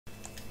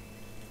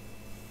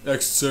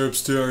Exits are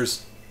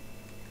upstairs.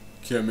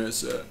 Can't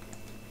miss that.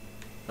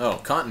 Oh,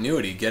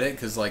 continuity, get it?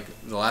 Because, like,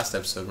 the last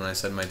episode when I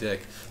said my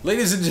dick.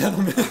 Ladies and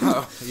gentlemen.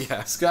 Oh,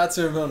 yeah. Scott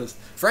Cervantes.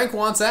 Frank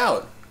wants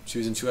out.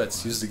 Shoes and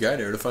Chouettes. Use the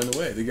guide arrow to find a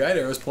way. The guide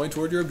arrows point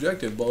toward your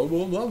objective. Blah,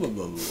 blah, blah, blah,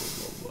 blah, blah,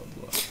 blah,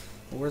 blah.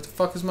 Well, where the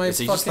fuck is my is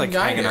he fucking just, like,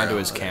 guide hanging arrow? onto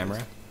his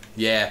camera?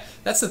 Yeah,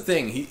 that's the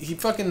thing.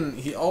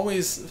 He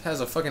always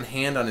has a fucking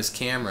hand on his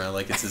camera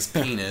like it's his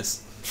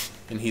penis.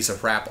 And he's a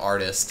rap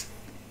artist.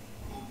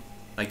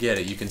 I get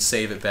it. You can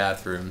save at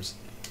bathrooms.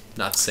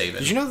 Not save it.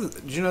 Did you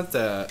know that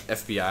the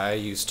FBI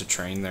used to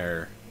train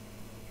their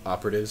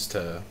operatives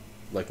to,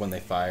 like, when they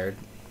fired,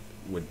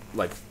 would,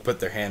 like, put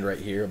their hand right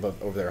here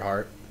over their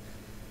heart?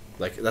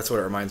 Like, that's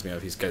what it reminds me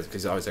of. Because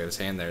he's always got his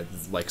hand there.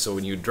 Like, so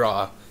when you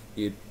draw,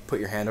 you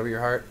put your hand over your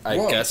heart. I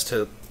guess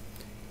to,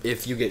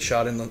 if you get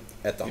shot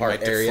at the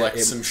heart area, deflect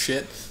some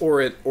shit,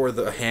 or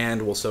the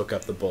hand will soak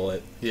up the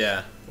bullet.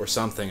 Yeah. Or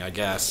something, I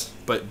guess.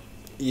 But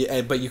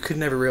you could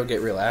never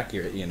get real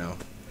accurate, you know.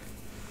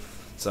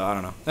 So I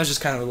don't know. That's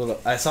just kind of a little.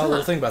 I saw a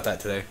little thing about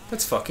that today.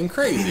 That's fucking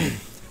crazy.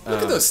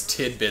 Look at those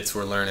tidbits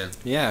we're learning.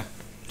 Yeah.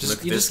 Look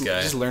at this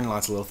guy. Just learn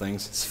lots of little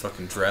things. It's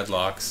fucking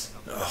dreadlocks.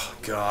 Oh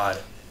God.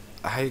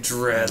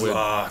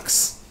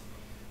 Dreadlocks.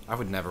 I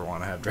would never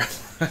want to have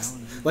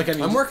dreadlocks. Like, I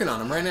mean, I'm working on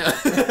them right now.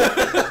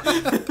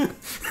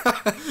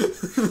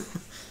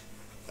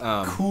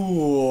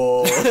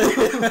 Cool.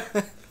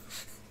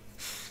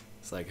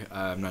 It's like,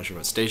 I'm not sure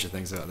what Stacia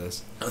thinks about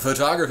this.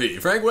 Photography.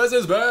 Frank West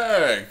is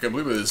back,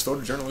 complete with his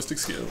photojournalistic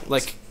skills.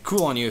 Like,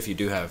 cool on you if you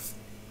do have,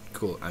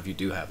 if you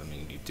do have them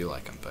and you do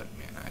like them, but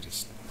man, I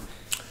just.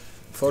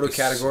 Photo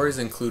categories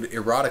include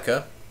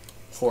erotica,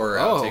 horror,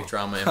 outtake,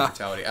 drama, and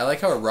brutality. I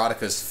like how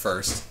erotica's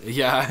first.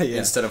 Yeah.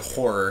 Instead of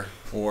horror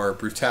or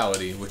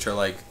brutality, which are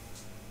like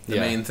the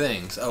main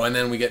things. Oh, and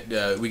then we get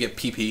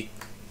PP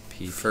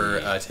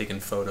for taking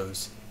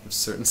photos of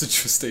certain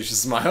Stacia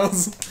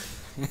smiles.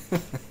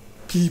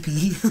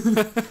 PP.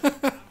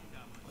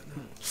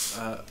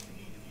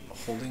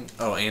 Holding.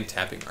 Oh, and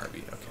tapping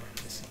RB. Okay.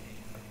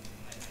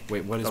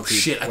 Wait, what is? Oh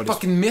shit! I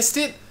fucking missed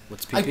it.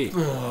 What's PP?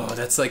 Oh,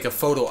 that's like a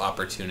photo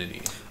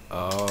opportunity.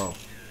 Oh.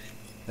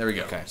 There we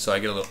go. Okay. So I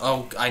get a little.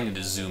 Oh, I need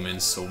to zoom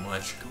in so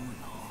much.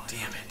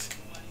 Damn it,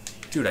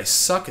 dude! I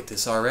suck at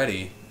this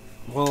already.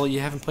 Well, you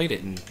haven't played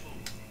it in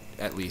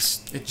at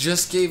least. It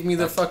just gave me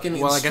the fucking.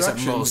 Well, I guess at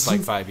instructions. most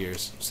like 5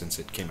 years since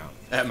it came out.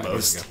 At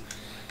most.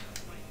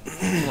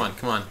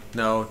 Come on.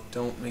 No,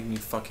 don't make me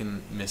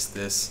fucking miss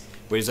this.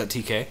 Wait, is that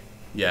TK?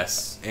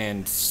 Yes.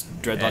 And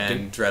Dreadlock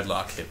And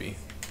Dreadlock Hippie.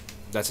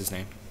 That's his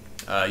name.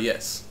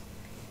 Yes.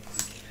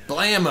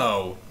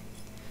 Blammo!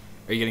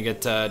 Are you gonna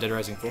get Dead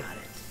Rising 4?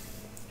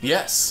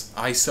 Yes,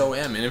 I so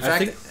am. And in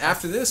fact,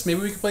 after this, maybe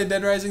we could play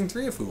Dead Rising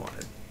 3 if we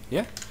wanted.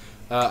 Yeah.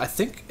 I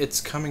think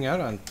it's coming out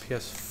on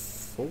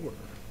PS4.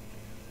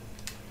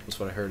 That's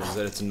what I heard, is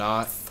that it's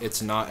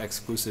not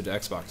exclusive to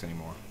Xbox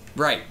anymore.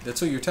 Right,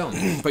 that's what you're telling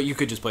me. But you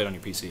could just play it on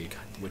your PC,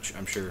 which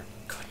I'm sure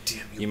God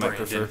damn you might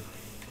prefer.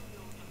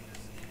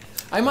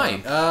 I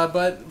might,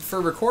 but for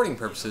recording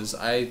purposes,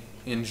 I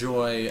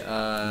enjoy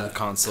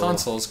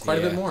consoles quite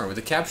a bit more. With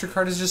the capture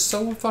card is just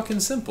so fucking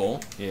simple.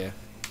 Yeah.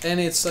 And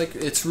it's like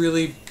it's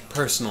really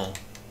personal.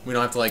 We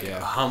don't have to like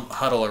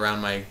huddle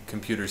around my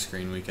computer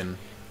screen. We can.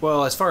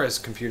 Well, as far as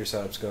computer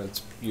setups go,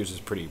 it's yours is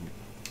pretty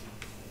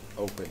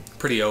open.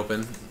 Pretty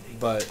open.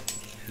 But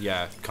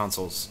yeah,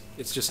 consoles.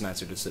 It's just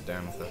nicer to sit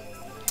down with it.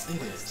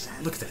 It is.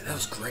 Look at that. That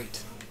was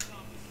great.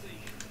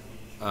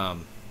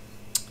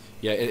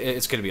 Yeah,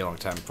 it's going to be a long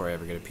time before I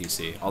ever get a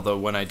PC. Although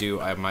when I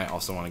do, I might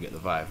also want to get the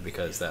Vive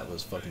because that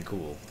was fucking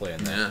cool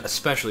playing that. Yeah.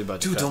 Especially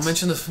budget Dude, cuts. don't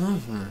mention the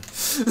phone.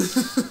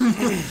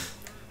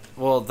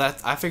 Well,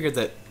 I figured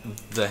that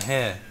the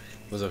heh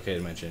was okay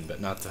to mention, but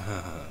not the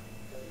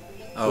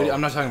Oh. Wait,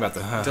 I'm not talking about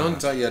the Don't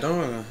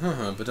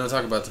but don't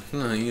talk about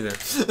the either.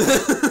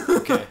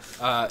 Okay.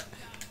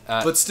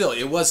 But still,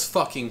 it was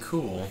fucking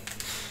cool.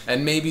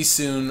 And maybe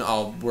soon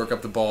I'll work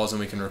up the balls and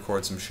we can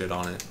record some shit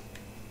on it.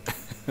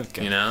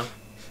 Okay. You know?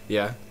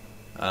 Yeah.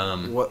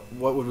 What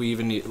would we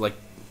even need? Like,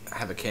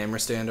 have a camera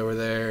stand over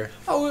there?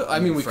 Oh, I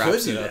mean, we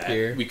could do that.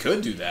 Here. We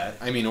could do that.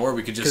 I mean, or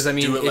we could just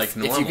do it like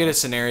normal. If you get a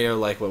scenario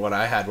like what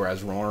I had where I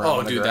was rolling around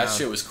on the ground. That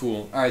shit was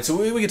cool. All right, so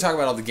we can talk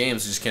about all the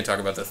games. We just can't talk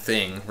about the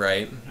thing,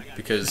 right?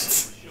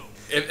 Because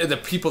the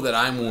people that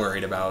I'm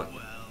worried about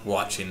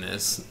watching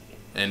this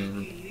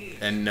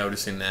and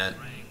noticing that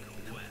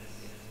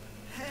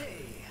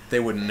they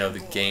wouldn't know the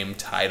game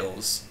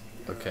titles.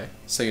 Okay.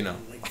 So you know.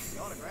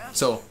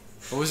 So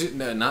what was it?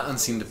 No, not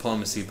Unseen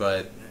Diplomacy,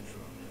 but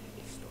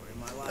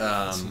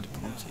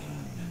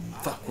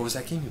fuck, what was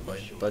that game you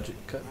played?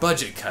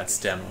 Budget Cuts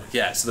demo.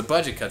 Yeah, so the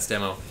Budget Cuts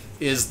demo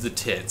is the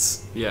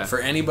tits. Yeah. For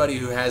anybody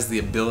who has the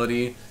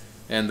ability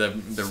and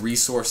the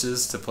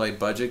resources to play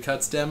Budget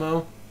Cuts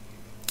demo,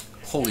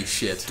 holy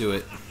shit. Do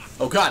it.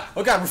 Oh god,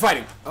 we're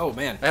fighting. Oh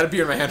man. I had a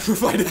beer in my hand, we're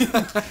fighting.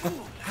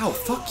 Ow,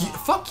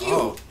 fuck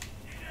you.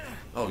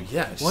 Oh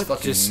yeah, just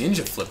fucking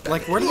ninja flip back.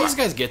 Like, where do these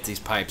guys get these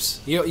pipes?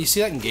 You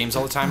see that in games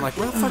all the time. Like,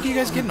 where the fuck are you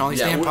guys getting all these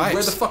damn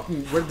pipes?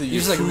 Where the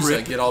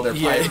Yakuza get all their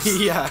pipes?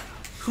 Yeah.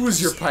 Who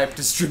is your pipe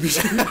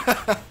distributor?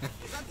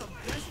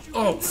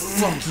 Oh,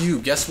 fuck you.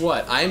 Guess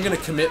what? I am gonna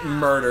commit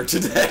murder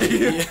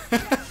today.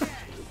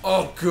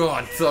 Oh,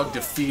 God. Thug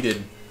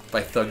defeated.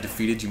 By thug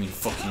defeated, you mean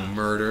fucking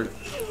murdered.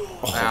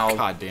 Oh, Ow.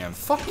 goddamn.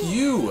 Fuck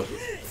you.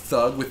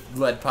 Thug with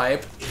lead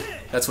pipe.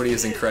 That's what he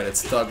is in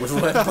credits. Thug with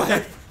lead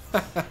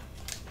pipe.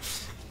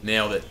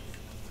 Nailed it.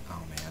 Oh,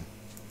 man.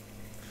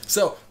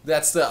 So,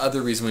 that's the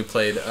other reason we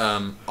played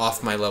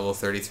off my level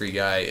 33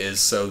 guy, is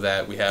so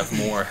that we have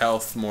more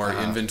health, more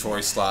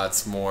inventory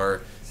slots,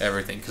 more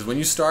everything. Because when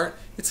you start,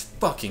 it's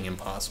fucking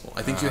impossible.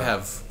 I think you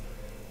have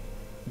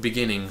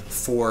beginning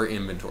 4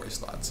 inventory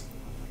slots.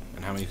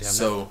 And how many do you have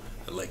So,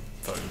 like,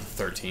 fucking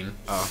 13.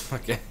 Oh,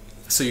 okay.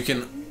 So you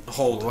can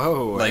hold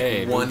like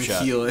hey, one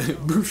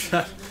boom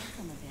shot.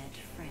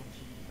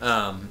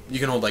 You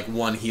can hold like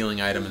one healing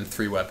item and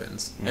 3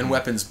 weapons. And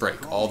weapons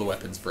break. All the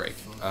weapons break.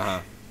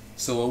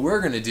 So what we're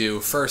going to do,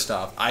 first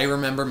off, I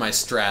remember my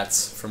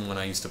strats from when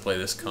I used to play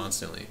this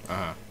constantly.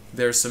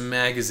 There's some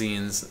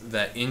magazines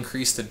that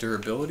increase the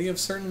durability of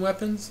certain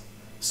weapons.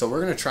 So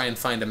we're going to try and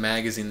find a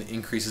magazine that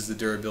increases the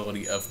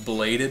durability of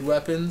bladed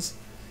weapons,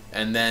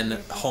 and then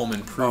home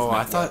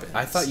improvement weapons.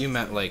 I thought you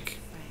meant like...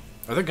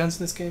 Are there guns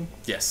in this game?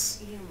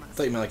 Yes. I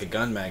thought you meant like a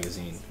gun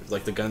magazine.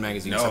 Like the gun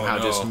magazine somehow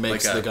just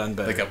makes the gun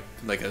better.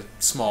 Like a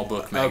small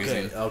book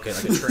magazine. Okay,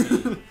 like a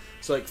training.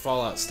 So like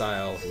Fallout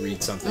style,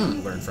 read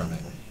something, learn from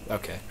it.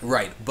 Okay.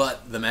 Right,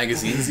 but the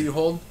magazines that you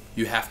hold,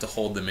 you have to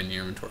hold them in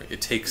your inventory.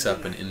 It takes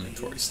up an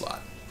inventory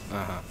slot.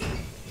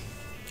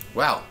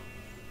 Wow.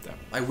 Yeah.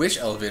 I wish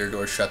elevator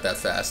doors shut that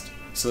fast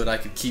so that I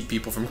could keep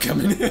people from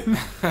coming in.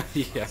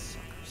 Yeah.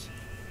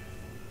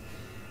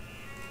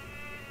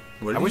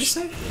 What did you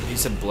say? He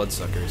said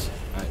bloodsuckers.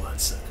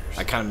 Bloodsuckers.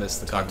 I kind of missed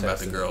the Talking about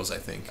context the of girls, I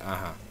think.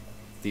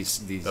 These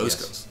Those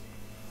girls.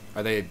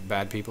 Are they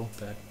bad people?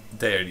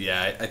 They're,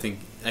 yeah, I think,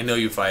 I know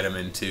you fight them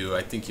in 2.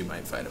 I think you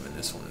might fight them in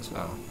this one as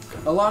well. Oh,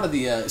 okay. A lot of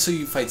the, so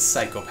you fight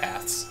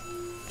psychopaths.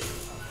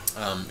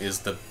 Is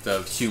the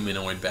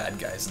humanoid bad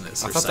guys in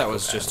this. I thought that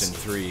was just in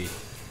 3.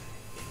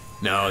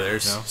 No,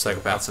 there's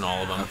psychopaths in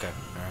all of them. Okay,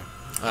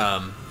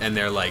 alright. And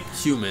they're like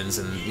humans,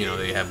 and you know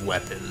they have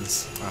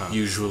weapons,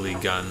 usually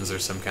guns or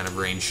some kind of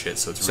range shit.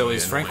 So it's really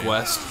is Frank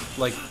annoying. West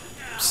like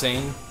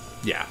sane?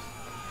 Yeah,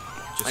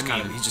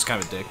 He's just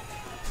kind of a dick.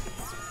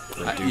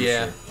 Or a douche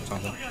yeah. or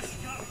something.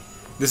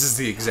 This is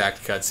the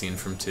exact cutscene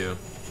from 2.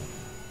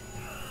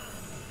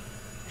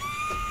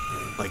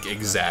 Like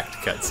exact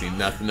cutscene,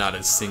 not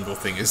a single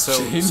thing has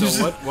changed.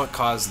 So what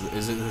caused?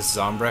 Is it this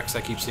Zombrex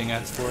I keep seeing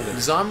ads for?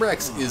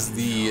 Zombrex is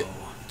the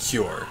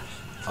cure.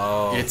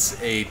 Oh.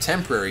 It's a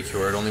temporary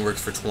cure. It only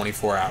works for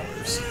 24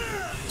 hours.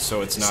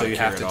 So it's not. So a you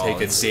cure have to at take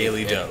all. a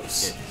daily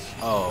dose.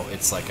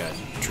 It's like a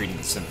treating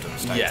the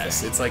symptoms type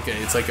Yes, thing. it's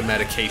like a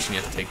medication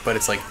you have to take, but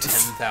it's like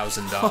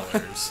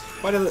 $10,000.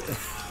 Why did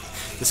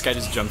this guy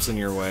just jumps in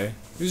your way?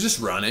 He was just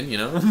running, you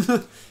know?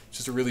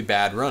 Just a really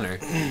bad runner.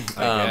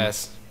 I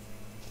guess.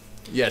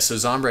 Yeah, so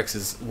Zombrex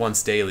is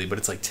once daily, but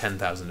it's like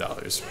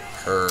 $10,000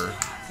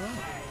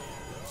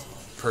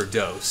 per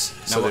dose.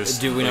 So Now,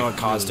 do we know what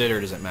caused it,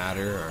 or does it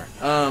matter? Or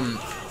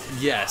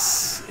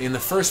yes. In the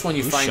first one,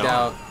 you Who's find Sean?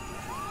 out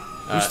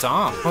who's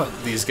Tom? What?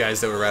 these guys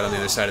that were right on the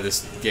other side of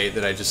this gate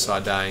that I just saw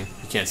dying.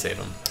 You can't save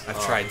them.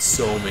 I've tried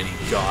so many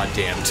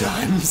goddamn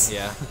times.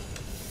 Yeah.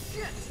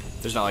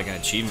 There's not like an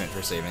achievement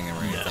for saving them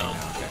or anything. No. No,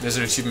 okay. There's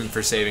an achievement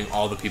for saving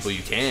all the people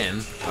you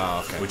can.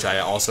 Oh, okay. Which I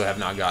also have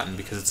not gotten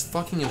because it's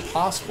fucking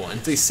impossible. And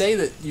if they say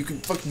that you can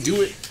fucking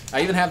do it,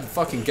 I even have the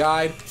fucking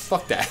guide.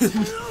 Fuck that.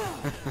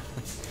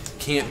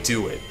 Can't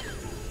do it.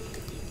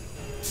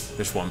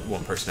 There's one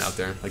person out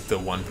there, like the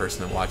one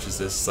person that watches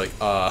this, is like,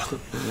 I've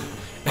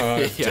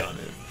done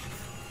it.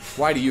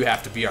 Why do you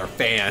have to be our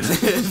fan?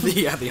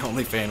 The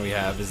only fan we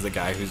have is the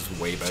guy who's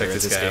way better Check at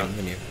this this guy game out.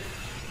 than you.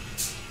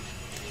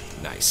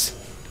 Nice.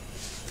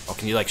 Oh,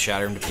 can you like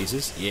shatter him to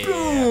pieces? Yeah.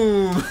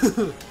 Boom!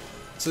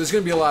 So there's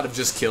gonna be a lot of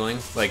just killing,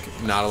 like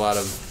not a lot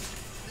of.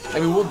 I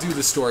mean, we'll do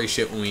the story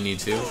shit when we need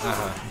to,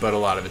 but a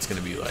lot of it's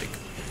gonna be like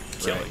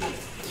killing,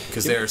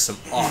 because there are some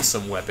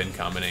awesome weapon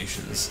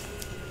combinations.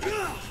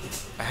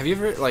 Have you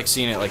ever like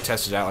seen it like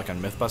tested out like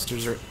on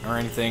MythBusters or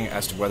anything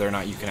as to whether or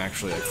not you can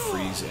actually like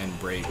freeze and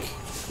break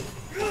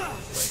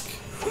like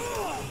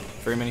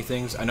very many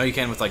things? I know you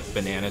can with like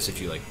bananas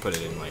if you like put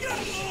it in like,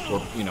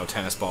 or you know,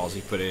 tennis balls,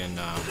 you put it in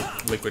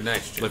Liquid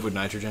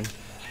nitrogen.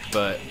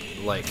 But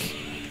like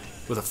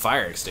with a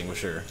fire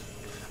extinguisher.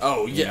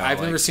 Oh yeah, You know, I've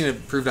like- never seen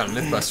it proved on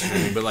MythBusters or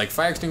anything, but like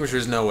fire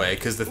extinguishers, no way,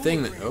 because the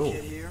thing that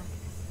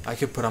I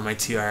could put on my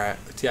TIR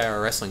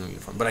wrestling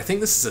uniform, but I think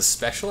this is a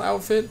special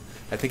outfit.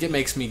 I think it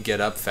makes me get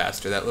up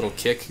faster. That little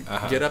kick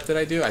get up that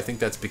I do, I think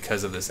that's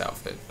because of this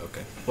outfit.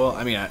 Okay. Well,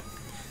 I mean,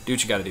 do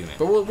what you got to do, man.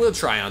 But we'll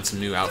try on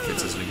some new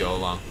outfits as we go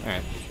along. All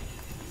right.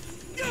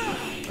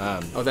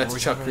 Oh, that's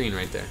Chuck Green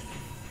right there.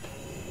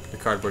 The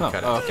cardboard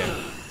cutout. Oh, okay.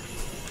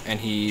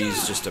 And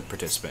he's just a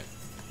participant.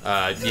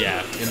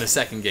 Yeah, in the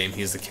second game,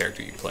 he's the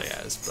character you play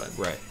as, but...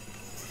 Right.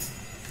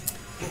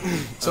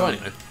 So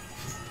anyway.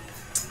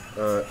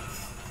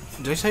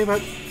 Did I tell you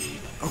about...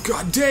 Oh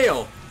god,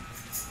 Dale!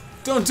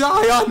 Don't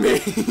die on me!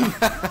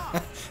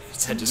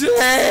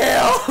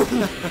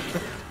 Damn!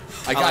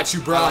 I got you,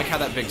 bro. I like how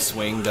that big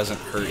swing doesn't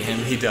hurt him.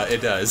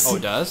 It does. Oh,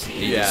 it does?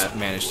 He Yeah. just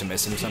managed to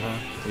miss him somehow?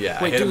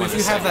 Yeah. Wait, dude, if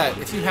you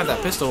have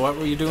that pistol, what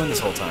were you doing this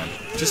whole time?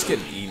 Just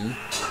getting eaten.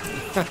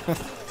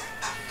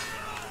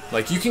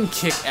 Like, you can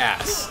kick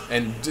ass,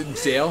 and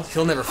Dale,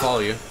 he'll never follow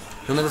you.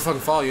 He'll never fucking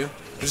follow you.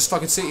 He'll just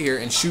fucking sit here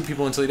and shoot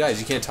people until he dies.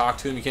 You can't talk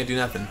to him, you can't do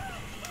nothing.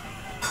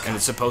 And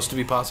it's supposed to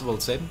be possible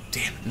to save him?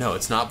 Damn, no,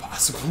 it's not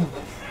possible.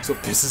 That's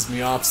what pisses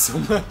me off so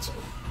much.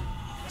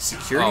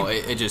 Security. Oh,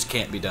 it just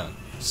can't be done.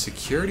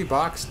 Security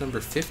box number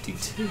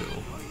 52.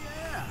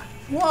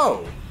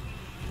 Whoa!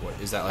 What,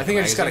 is that like I think a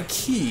I just got a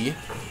magazine? key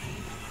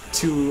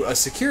to a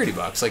security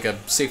box, like a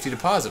safety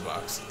deposit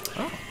box.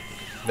 Oh.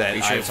 That Are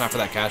you sure it's not for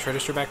that cash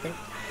register back there?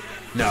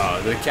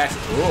 No, the cash.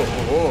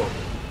 Whoa.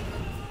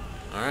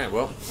 Alright,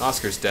 well,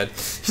 Oscar's dead.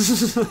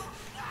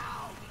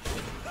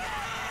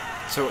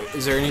 So,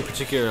 is there any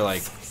particular,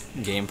 like,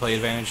 gameplay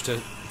advantage to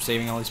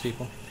saving all these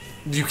people?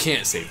 You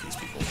can't save these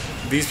people.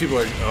 These people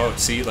are, oh,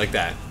 see, like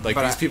that. Like,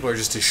 But these people are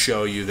just to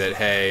show you that,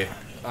 hey,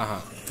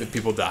 that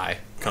people die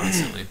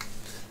constantly.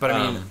 But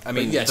I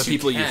mean, yes, the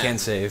people you can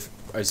save,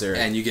 is there...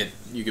 And you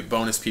get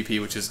bonus PP,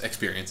 which is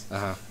experience.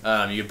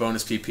 You get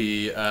bonus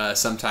PP.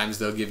 Sometimes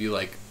they'll give you,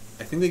 like,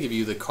 I think they give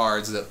you the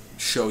cards that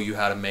show you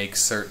how to make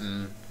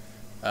certain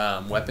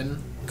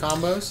weapon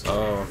combos.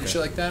 Oh, okay. And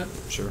shit like that.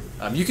 Sure.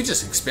 You can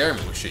just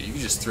experiment with shit. You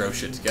can just throw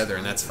shit together,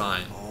 and that's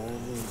fine.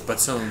 But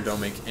some of them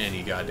don't make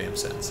any goddamn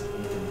sense.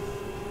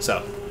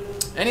 So,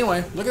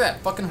 anyway, look at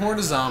that fucking horde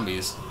of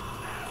zombies.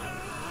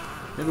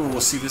 Maybe we'll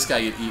see this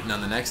guy get eaten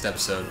on the next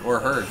episode, or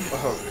her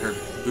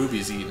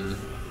boobies eaten.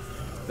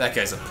 That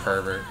guy's a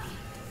pervert.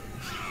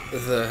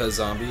 The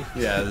zombie?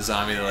 Yeah, the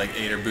zombie that like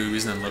ate her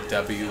boobies and then looked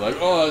up at you like,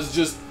 oh, it's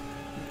just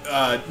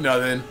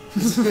nothing.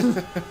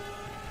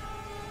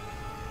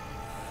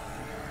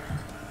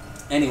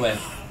 Anyway.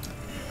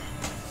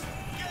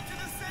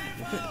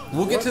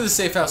 We'll get to the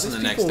safe house in the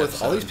next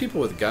episode. All these people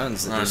with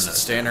guns that just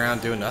stand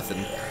around doing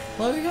nothing.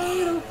 Well, they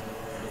got,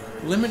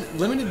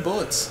 limited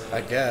bullets.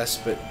 I guess,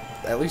 but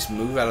at least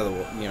move out of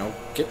the,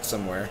 get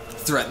somewhere.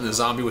 Threaten the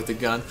zombie with the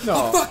gun. No.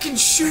 I'll fucking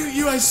shoot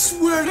you, I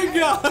swear to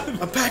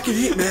God. I'm packing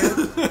heat, man.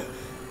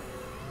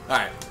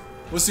 Alright.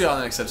 We'll see y'all in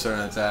the next episode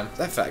another time. Is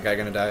that fat guy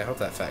gonna die? I hope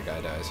that fat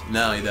guy dies.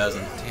 No, he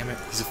doesn't. Damn it.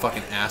 He's a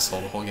fucking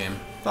asshole the whole game.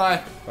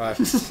 Bye. Bye. Alright,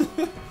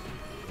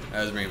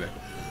 let's bring it back.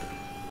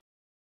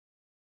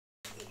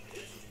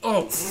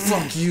 Oh,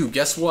 fuck you.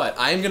 Guess what?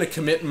 I am gonna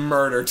commit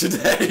murder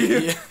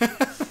today.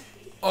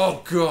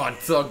 Oh, God.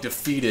 Thug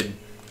defeated.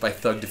 By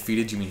thug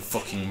defeated, you mean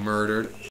fucking murdered.